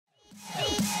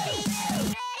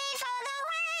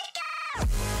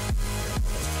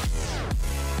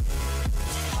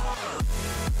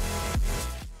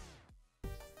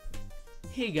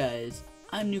Hey guys,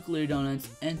 I'm Nuclear Donuts,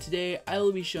 and today I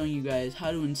will be showing you guys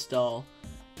how to install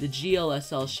the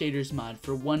GLSL shaders mod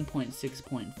for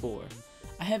 1.6.4.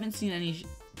 I haven't seen any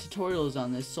tutorials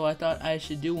on this, so I thought I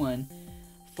should do one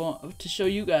to show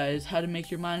you guys how to make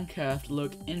your Minecraft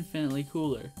look infinitely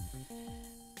cooler.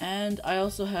 And I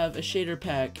also have a shader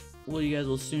pack, well, you guys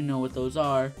will soon know what those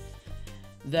are,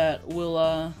 that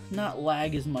will not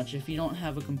lag as much if you don't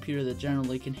have a computer that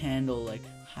generally can handle like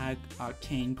high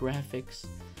octane graphics.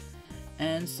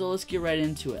 And so let's get right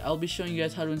into it. I'll be showing you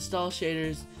guys how to install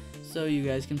shaders so you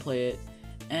guys can play it.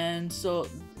 And so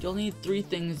you'll need three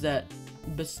things that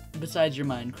besides your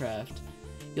Minecraft.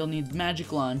 You'll need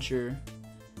Magic Launcher,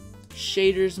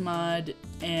 Shaders mod,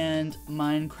 and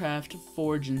Minecraft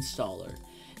Forge installer.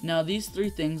 Now these three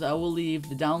things, I will leave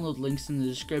the download links in the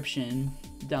description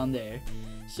down there,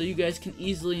 so you guys can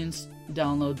easily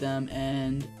download them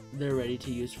and they're ready to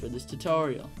use for this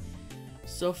tutorial.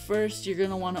 So first you're going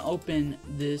to want to open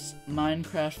this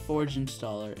Minecraft Forge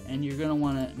installer, and you're going to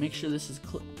want to make sure this is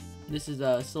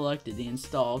selected, the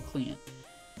install client.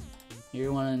 You're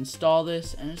going to want to install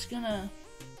this, and it's gonna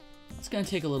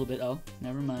take a little bit. Oh,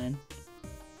 never mind.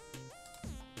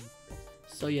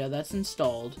 So yeah, that's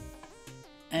installed.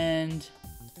 And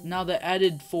now the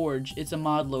added Forge, it's a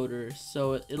mod loader,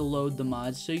 so it'll load the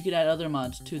mods. So you could add other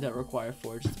mods too that require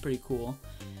Forge. It's pretty cool.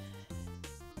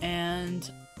 And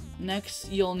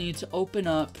next you'll need to open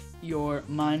up your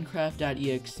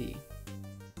Minecraft.exe.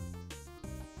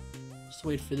 Just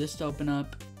wait for this to open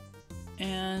up,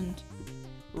 and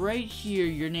right here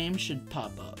your name should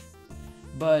pop up,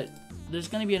 but there's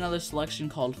going to be another selection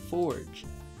called Forge.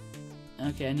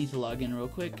 Okay, I need to log in real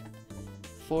quick.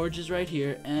 Forge is right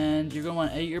here, and you're going to want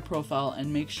to edit your profile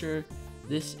and make sure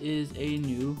this is a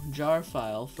new jar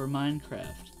file for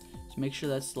Minecraft. So make sure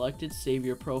that's selected, save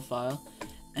your profile,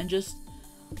 and just,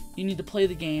 you need to play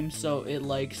the game so it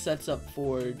like sets up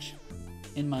Forge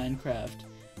in Minecraft.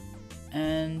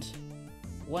 And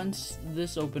once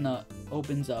this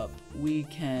opens up, we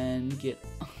can get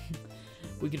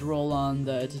we could roll on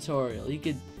the tutorial. You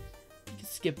could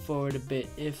skip forward a bit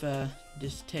if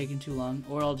just taking too long,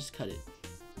 or I'll just cut it.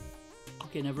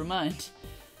 Okay, never mind.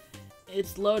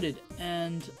 It's loaded,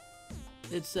 and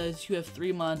it says you have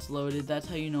 3 mods loaded. That's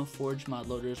how you know Forge mod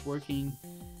loader is working.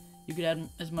 You could add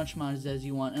as much mods as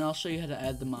you want, and I'll show you how to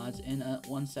add the mods in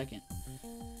 1 second.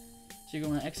 So you're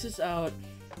going to exit out,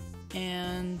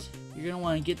 and you're going to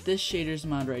want to get this shaders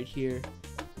mod right here,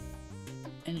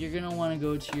 and you're going to want to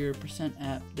go to your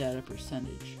 %app data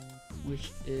percentage,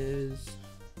 which is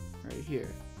right here.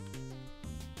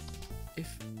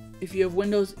 If you have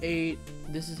Windows 8,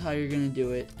 this is how you're going to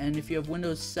do it, and if you have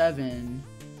Windows 7,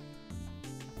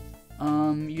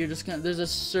 you're just gonna, there's a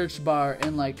search bar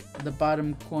in like the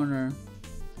bottom corner.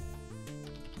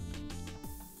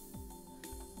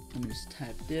 Let me just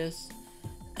type this,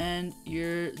 and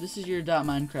this is your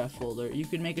 .minecraft folder. You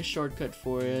can make a shortcut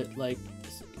for it, like,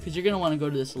 because you're gonna want to go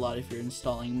to this a lot if you're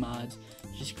installing mods.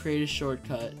 Just create a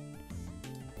shortcut.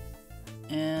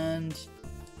 And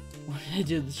what did I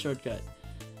do with the shortcut?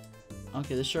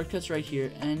 Okay, the shortcut's right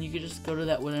here, and you can just go to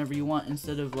that whenever you want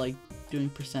instead of like doing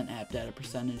 %app data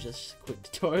percentage. That's just a quick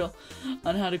tutorial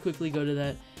on how to quickly go to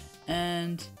that.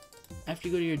 And after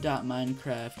you go to your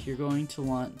 .minecraft, you're going to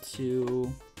want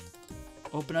to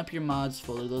open up your mods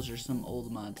folder. Those are some old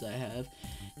mods I have.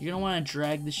 You're gonna want to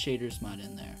drag the shaders mod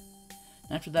in there.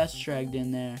 And after that's dragged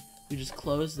in there, we just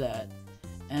close that.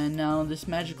 And now this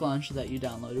Magic Launcher that you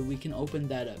downloaded, we can open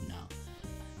that up now.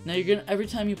 Now every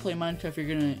time you play Minecraft,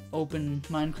 you're gonna open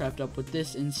Minecraft up with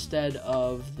this instead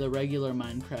of the regular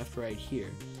Minecraft right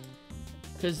here,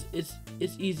 because it's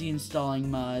easy installing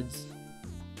mods.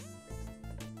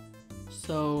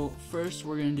 So first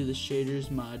we're gonna do the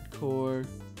shaders mod core,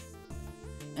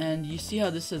 and you see how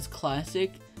this says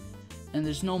classic, and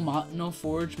there's no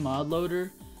Forge mod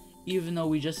loader, even though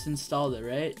we just installed it,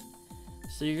 right?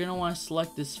 So you're gonna want to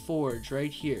select this Forge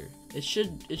right here. It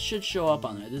should show up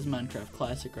on there. This is Minecraft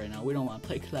Classic right now. We don't want to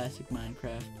play Classic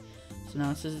Minecraft. So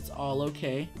now it says it's all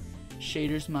okay.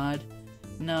 Shaders mod.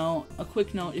 Now a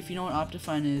quick note: if you know what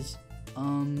Optifine is,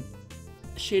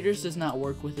 Shaders does not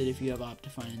work with it if you have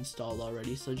Optifine installed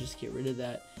already. So just get rid of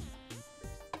that,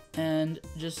 and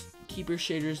just keep your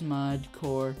Shaders mod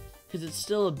core, because it's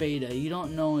still a beta. You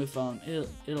don't know if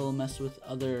it'll mess with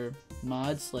other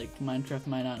mods, like Minecraft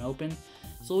might not open.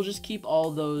 So we'll just keep all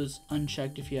those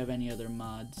unchecked if you have any other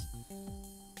mods.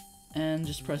 And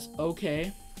just press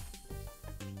OK.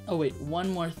 Oh wait,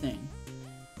 one more thing.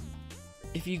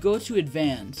 If you go to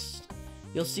Advanced,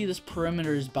 you'll see this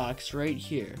Perimeters box right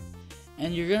here.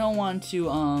 And you're going to want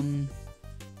to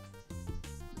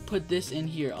put this in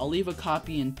here. I'll leave a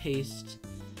copy and paste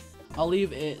I'll leave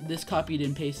this copied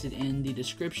and pasted in the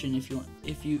description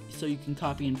so you can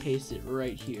copy and paste it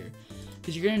right here,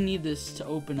 because you're gonna need this to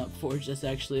open up Forge. That's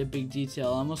actually a big detail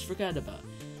I almost forgot about,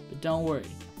 but don't worry,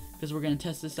 because we're gonna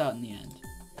test this out in the end.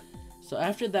 So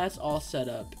after that's all set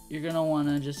up, you're gonna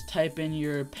wanna just type in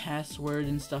your password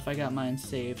and stuff. I got mine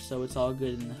saved, so it's all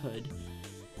good in the hood.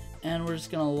 And we're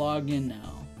just gonna log in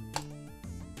now.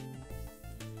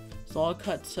 So I'll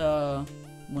cut to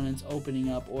when it's opening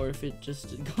up, or if it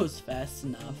just goes fast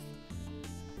enough,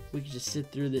 we can just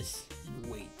sit through this and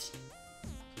wait.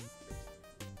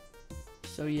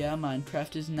 So yeah,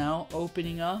 Minecraft is now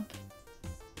opening up,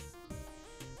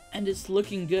 and it's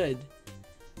looking good.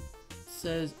 It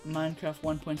says Minecraft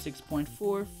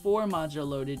 1.6.4, 4 mods are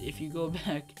loaded. If you go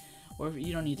back, or if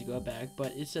you don't need to go back,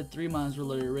 but it said 3 mods were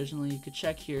loaded originally. You could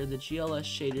check here, the GLS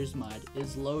shaders mod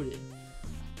is loaded.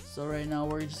 So right now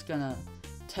we're just gonna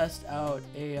test out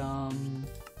a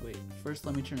wait, first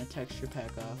let me turn the texture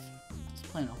pack off. I was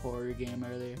playing a horror game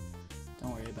earlier,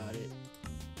 don't worry about it.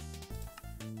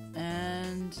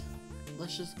 And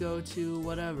let's just go to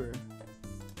whatever,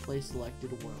 play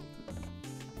selected world.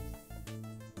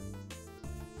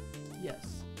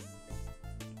 Yes,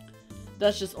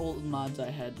 that's just old mods I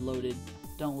had loaded,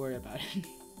 don't worry about it.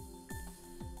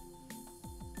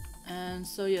 And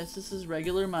so yes, this is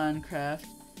regular Minecraft.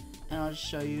 And I'll just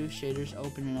show you shaders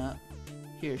opening up.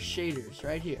 Here, shaders,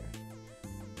 right here.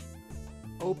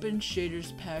 Open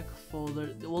shaders pack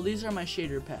folder. Well, these are my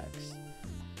shader packs.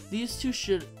 These two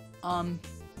should,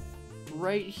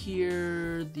 right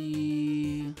here,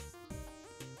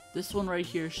 this one right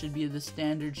here should be the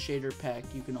standard shader pack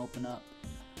you can open up.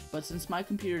 But since my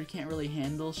computer can't really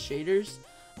handle shaders,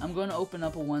 I'm going to open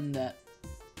up a one that,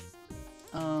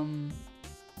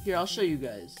 here, I'll show you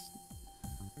guys.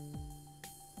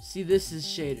 See, this is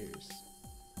shaders.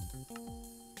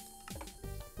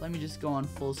 Let me just go on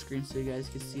full screen so you guys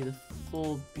can see the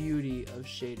full beauty of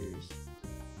shaders.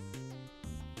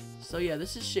 So yeah,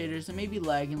 this is shaders. It may be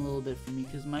lagging a little bit for me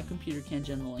because my computer can't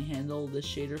generally handle this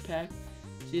shader pack.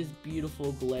 See this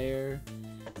beautiful glare,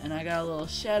 and I got a little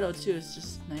shadow too. It's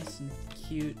just nice and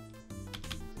cute.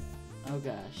 Oh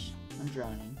gosh, I'm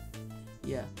drowning.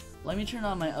 Yeah, let me turn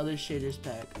on my other shaders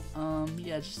pack.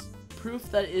 Yeah, just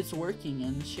proof that it's working,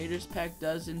 and shaders pack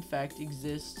does in fact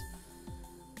exist.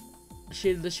 The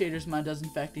shaders mod does in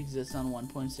fact exist on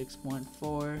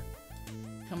 1.6.4.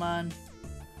 Come on,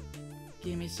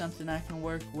 give me something I can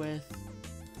work with.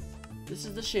 This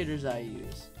is the shaders I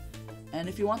use, and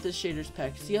if you want this shaders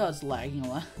pack, see how it's lagging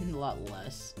a lot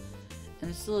less,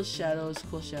 and it still has shadows,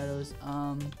 cool shadows.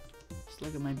 Just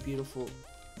look at my beautiful.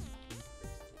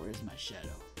 Where's my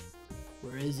shadow?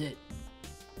 Where is it?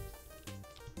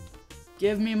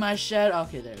 Give me my shadow.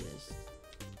 Okay, there it is.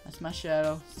 That's my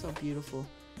shadow. So beautiful.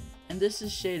 And this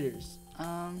is shaders.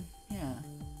 Yeah.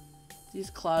 These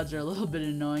clouds are a little bit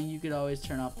annoying. You could always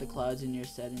turn off the clouds in your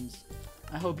settings.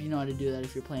 I hope you know how to do that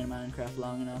if you're playing Minecraft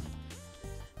long enough.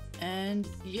 And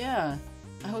yeah,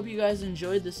 I hope you guys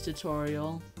enjoyed this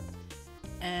tutorial.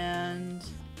 And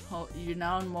you're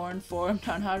now more informed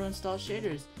on how to install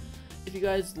shaders. If you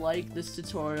guys like this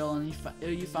tutorial and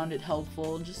you found it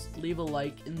helpful, just leave a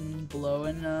like below,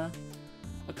 and a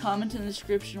comment in the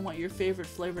description what your favorite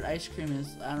flavored ice cream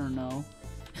is. I don't know.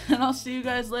 And I'll see you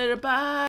guys later. Bye!